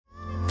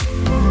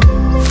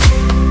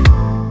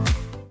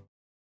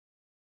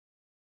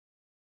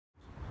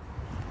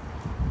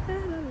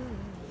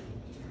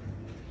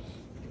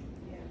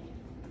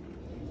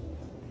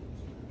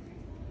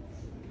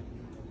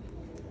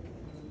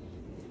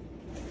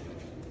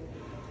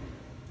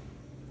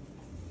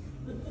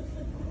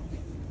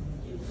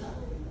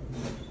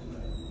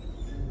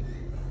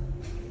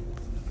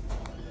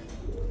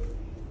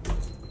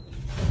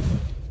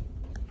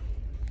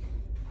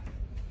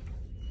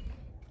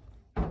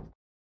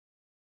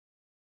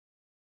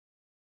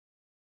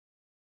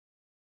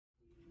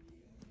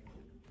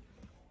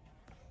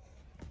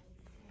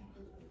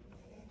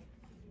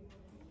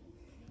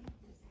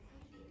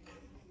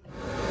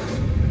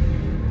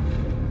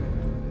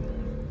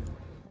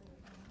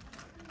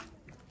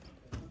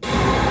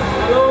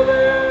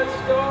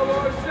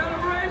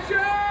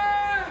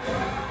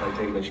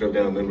a trip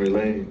down memory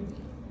lane.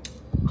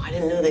 I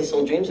didn't know they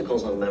sold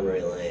dreamsicles on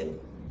memory lane.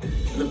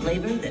 The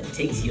flavor that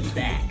takes you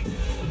back.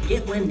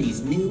 Get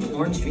Wendy's new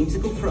orange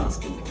dreamsicle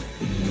frosty.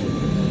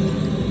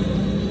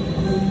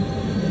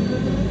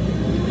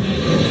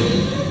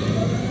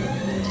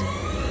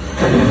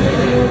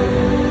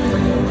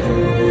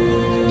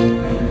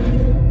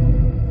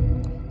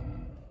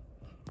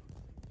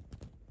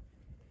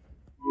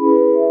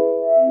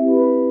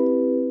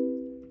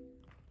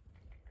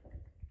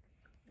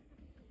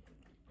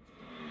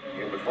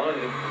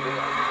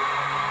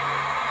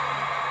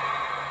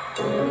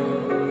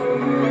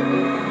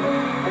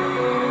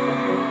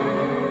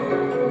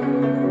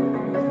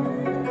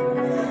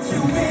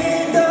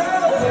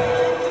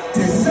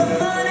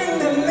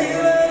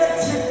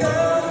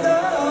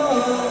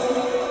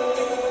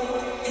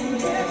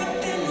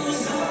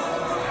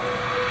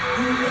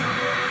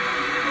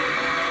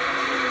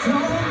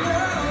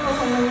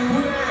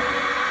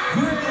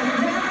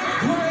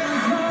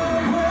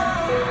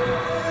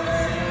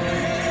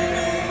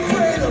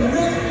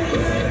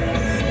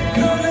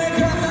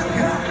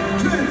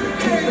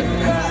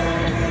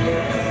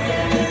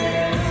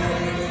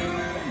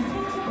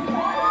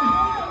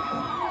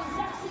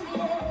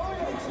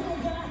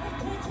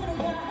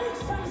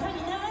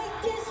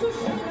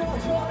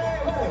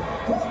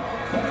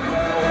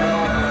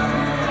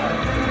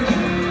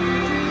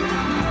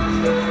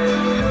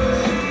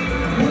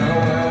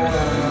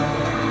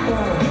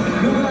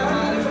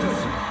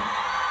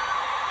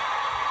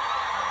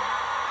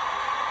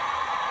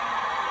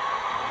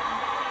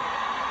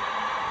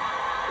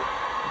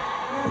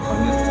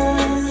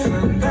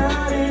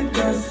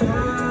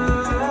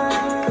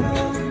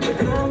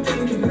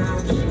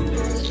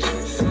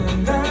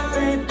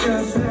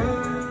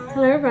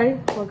 Hello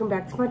everybody, welcome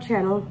back to my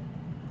channel.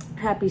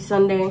 Happy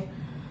Sunday.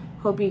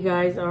 Hope you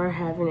guys are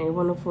having a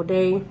wonderful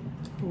day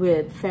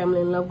with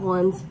family and loved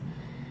ones.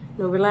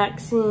 You know,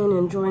 relaxing,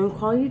 enjoying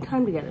quality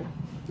time together.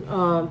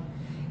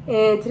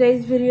 In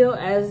today's video,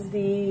 as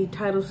the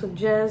title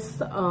suggests,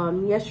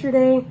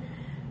 yesterday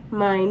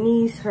my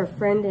niece, her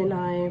friend, and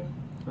I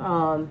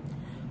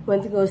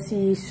went to go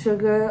see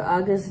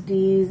Suga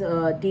D's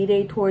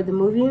D-Day Tour, the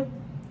movie.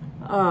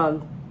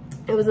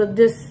 It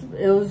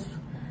was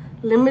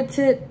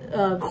limited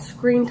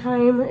screen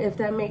time, if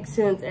that makes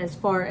sense, as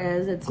far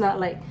as it's not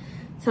like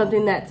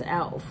something that's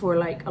out for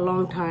like a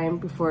long time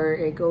before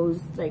it goes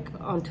like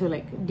onto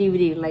like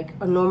DVD like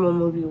a normal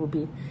movie will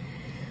be.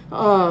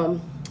 So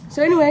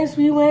anyways,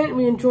 we went,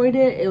 we enjoyed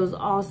it. It was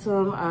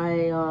awesome.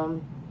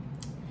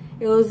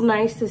 It was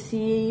nice to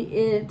see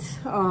it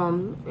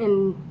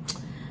in,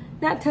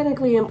 not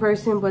technically in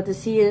person, but to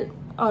see it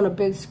on a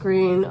big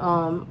screen.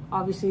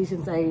 Obviously,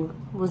 since I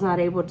was not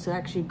able to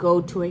actually go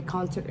to a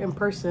concert in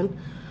person,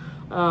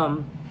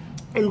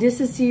 and just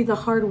to see the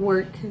hard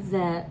work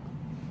that,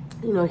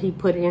 you know, he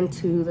put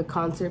into the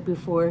concert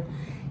before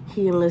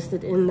he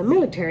enlisted in the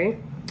military.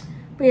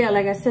 But yeah,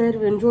 like I said,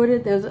 we enjoyed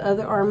it. There's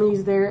other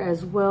armies there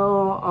as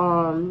well.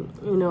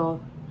 You know,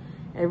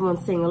 everyone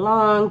sang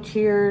along,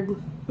 cheered,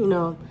 you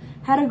know,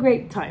 had a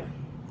great time.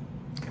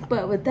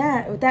 But with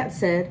that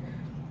said,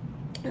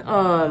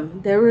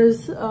 there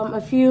was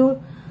a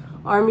few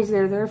armies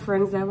there, their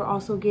friends, that were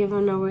also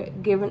giving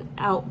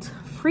out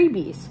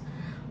freebies.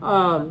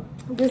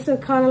 Just a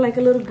kind of like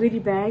a little goodie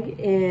bag,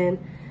 and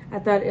I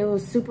thought it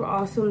was super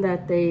awesome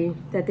that they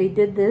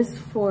did this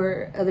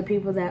for other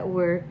people that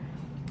were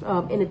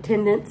in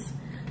attendance.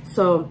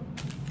 So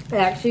I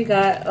actually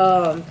got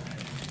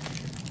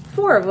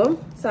 4 of them.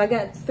 So I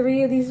got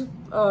 3 of these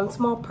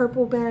small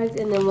purple bags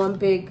and then 1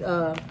 big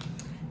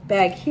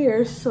bag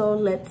here. So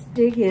let's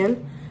dig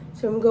in.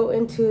 So I'm gonna go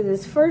into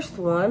this first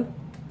one.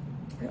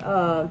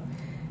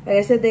 Like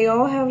I said, they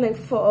all have like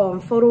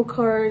photo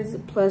cards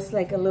plus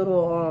like a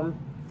little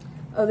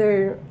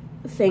other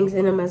things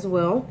in them as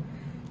well.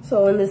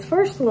 So in this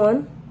first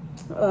one,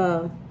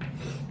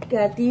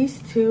 got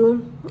these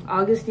 2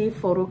 August D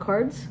photo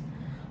cards.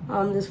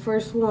 This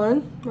first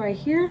one right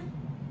here,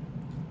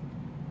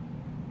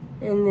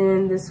 and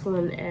then this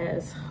one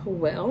as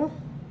well.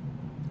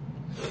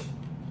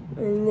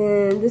 And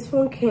then this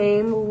one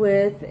came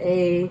with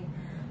a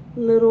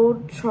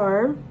little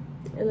charm,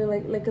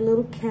 like a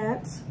little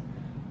cat's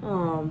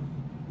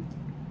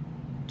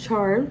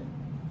charm.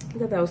 I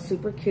thought that was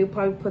super cute.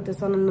 Probably put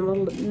this on a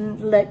little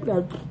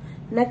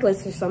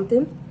necklace or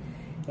something.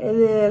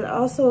 And then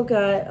also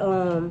got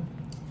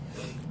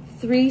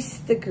 3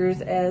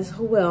 stickers as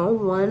well.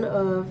 One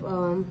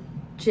of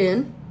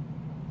Jin,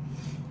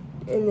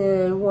 and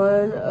then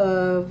one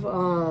of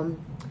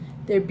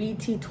their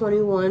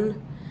BT21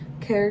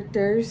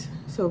 characters,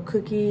 so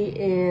Cookie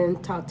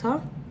and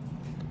Tata,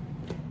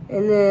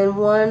 and then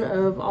one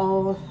of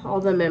all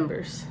the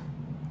members.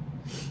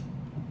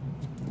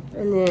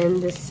 And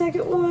then the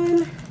second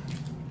one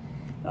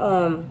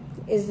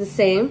is the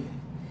same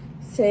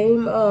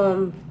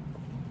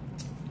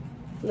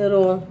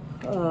little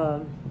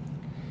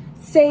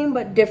same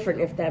but different,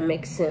 if that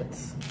makes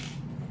sense.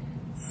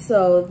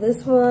 So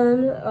this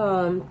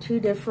one, 2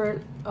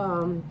 different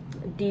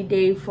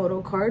D-Day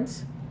photo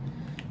cards.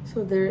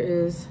 So there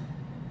is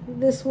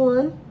this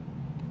one.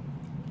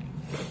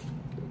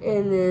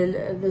 And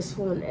then this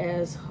one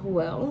as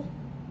well.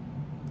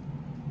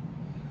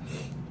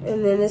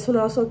 And then this one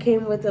also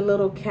came with a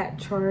little cat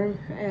charm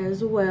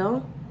as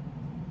well.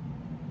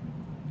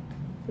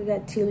 We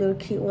got 2 little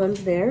cute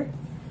ones there.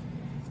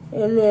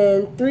 And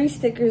then 3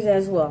 stickers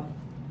as well.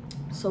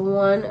 So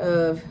one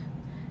of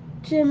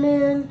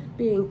Jimin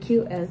being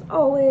cute as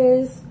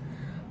always.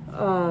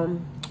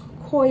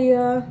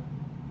 Koya,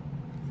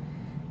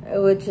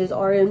 which is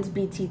RM's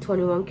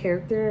BT21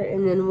 character.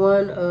 And then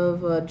one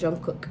of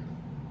Jungkook.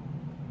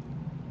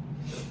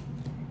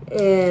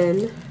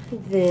 And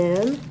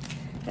then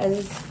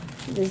as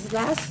this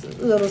last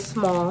little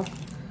small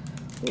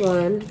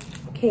one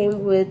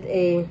came with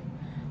a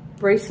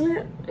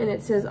bracelet, and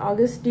it says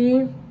August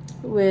D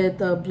with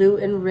blue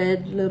and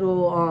red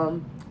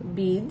little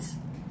beads.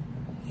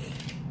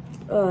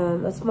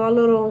 A small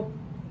little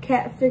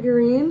cat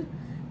figurine.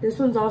 This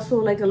one's also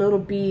like a little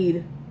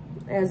bead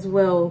as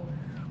well,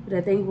 which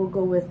I think will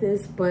go with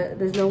this, but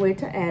there's no way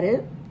to add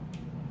it.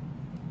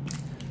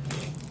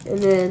 And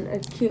then a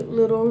cute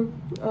little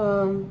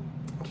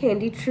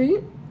candy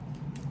treat.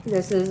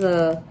 This is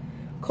a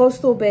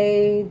Coastal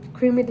Bay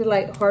Creamy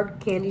Delight Hard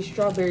Candy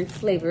Strawberry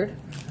flavored.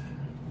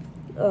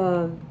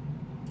 And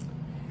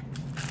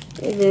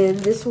then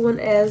this one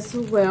as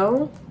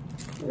well.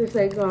 It's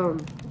like a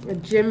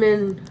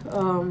Jimin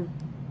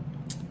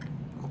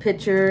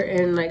picture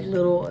and like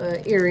little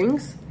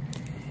earrings.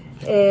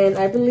 And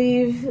I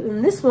believe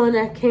in this one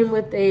I came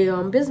with a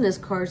business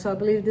card. So I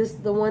believe this is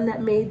the one that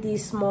made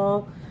these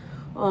small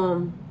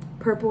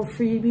purple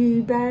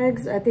freebie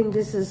bags. I think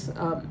this is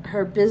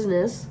her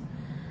business.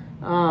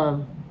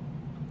 So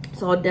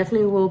I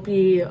definitely will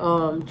be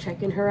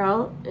checking her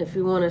out. If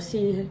you want to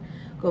see,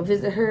 go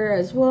visit her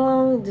as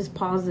well. Just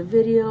pause the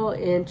video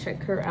and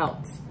check her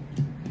out.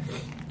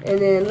 And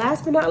then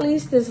last but not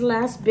least, this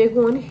last big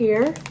one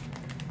here.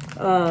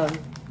 And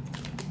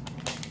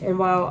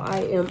while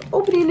I am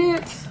opening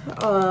it,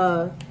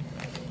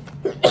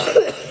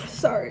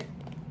 sorry.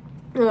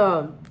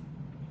 I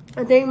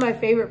think my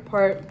favorite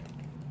part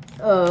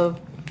of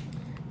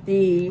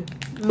the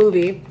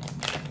movie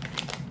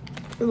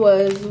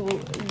was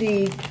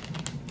the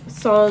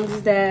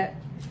songs that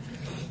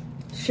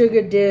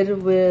Suga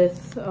did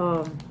with,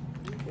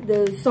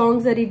 the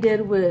songs that he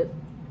did with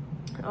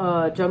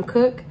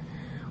Jungkook,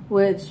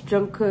 which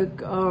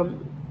Jungkook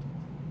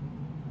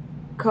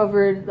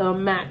covered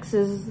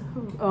Max's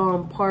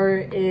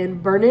part in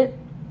Burn It.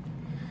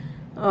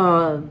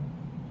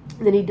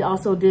 Then he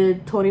also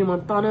did Tony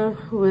Montana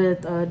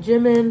with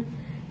Jimin,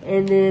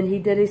 and then he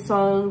did a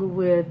song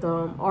with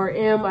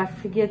RM. I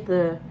forget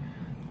the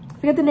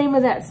name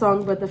of that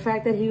song, but the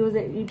fact that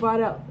he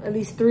brought out at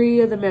least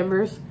 3 of the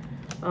members,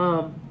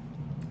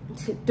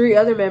 3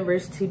 other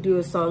members to do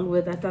a song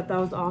with. I thought that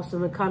was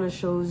awesome. It kind of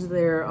shows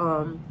their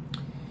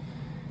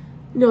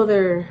you know,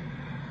 their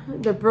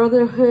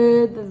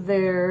brotherhood,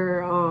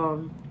 their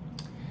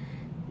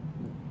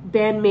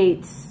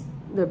bandmates,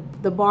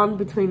 the bond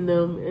between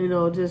them. You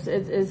know, just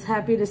it's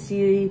happy to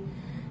see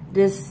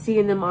this,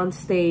 seeing them on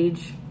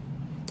stage.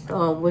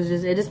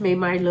 It just made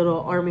my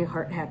little army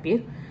heart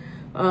happy.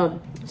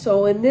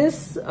 So in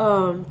this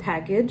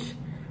package,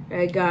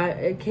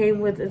 it came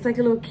with, it's like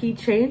a little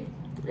keychain,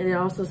 and it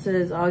also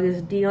says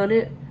August D on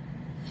it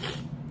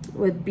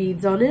with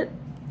beads on it.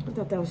 I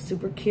thought that was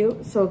super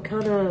cute. So it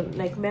kind of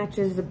like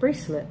matches the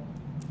bracelet.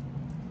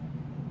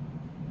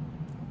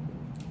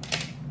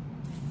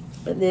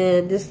 And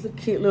then this is a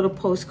cute little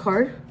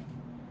postcard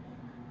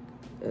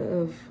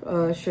of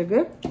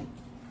Suga.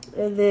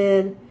 And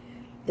then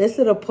this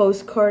little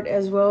postcard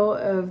as well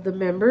of the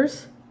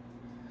members.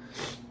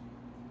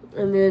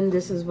 And then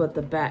this is what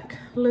the back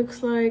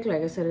looks like.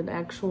 Like I said, an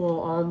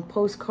actual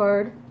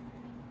postcard.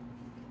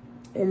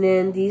 And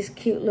then these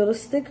cute little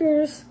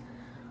stickers.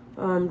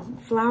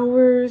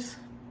 Flowers.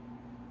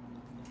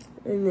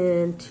 And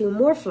then 2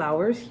 more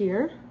flowers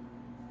here.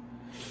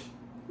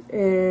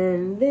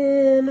 And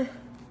then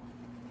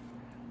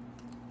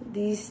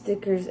these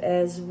stickers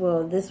as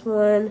well. This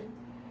one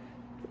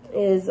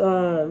is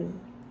the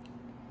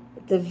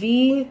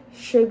V,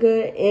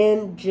 Suga,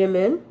 and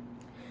Jimin.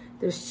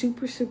 They're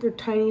super, super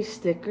tiny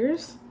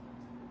stickers.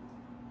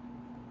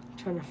 I'm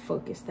trying to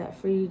focus that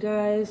for you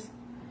guys.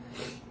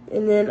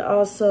 And then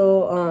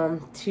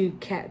also 2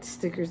 cat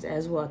stickers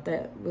as well.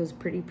 That was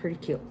pretty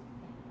cute.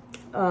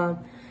 But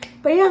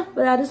yeah,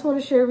 I just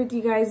want to share with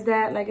you guys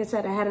that, like I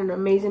said, I had an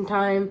amazing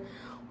time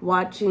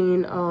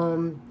watching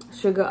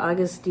Suga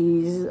August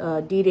D's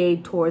D-Day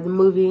Tour, the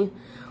movie,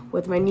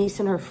 with my niece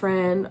and her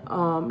friend.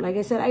 Like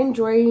I said, I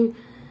enjoy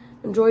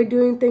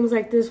doing things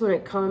like this when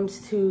it comes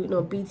to, you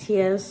know,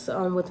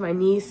 BTS with my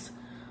niece.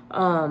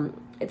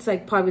 It's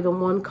like probably the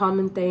one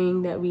common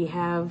thing that we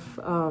have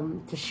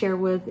to share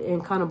with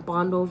and kind of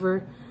bond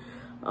over.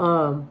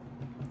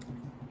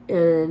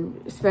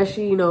 And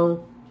especially, you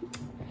know,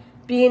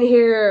 being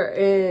here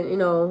in, you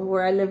know,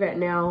 where I live at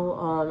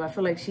now, I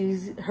feel like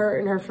her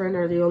and her friend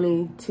are the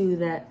only 2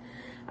 that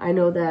I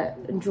know that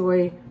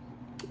enjoy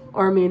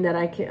army that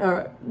I can,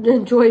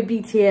 enjoy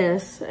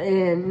BTS,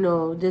 and, you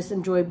know, just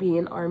enjoy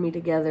being army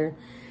together,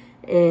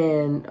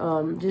 and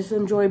just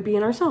enjoy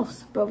being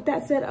ourselves. But with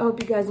that said, I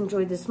hope you guys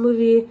enjoyed this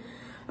movie,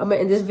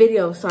 in this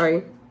video,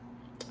 sorry.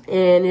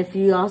 And if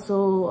you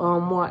also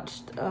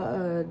watched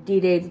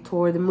D-Day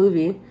Tour, the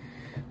movie,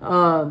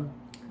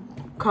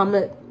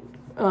 comment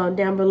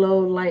down below,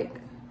 like,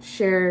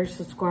 share,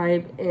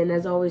 subscribe, and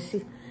as always,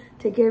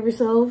 take care of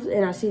yourselves,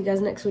 and I'll see you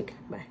guys next week.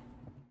 Bye.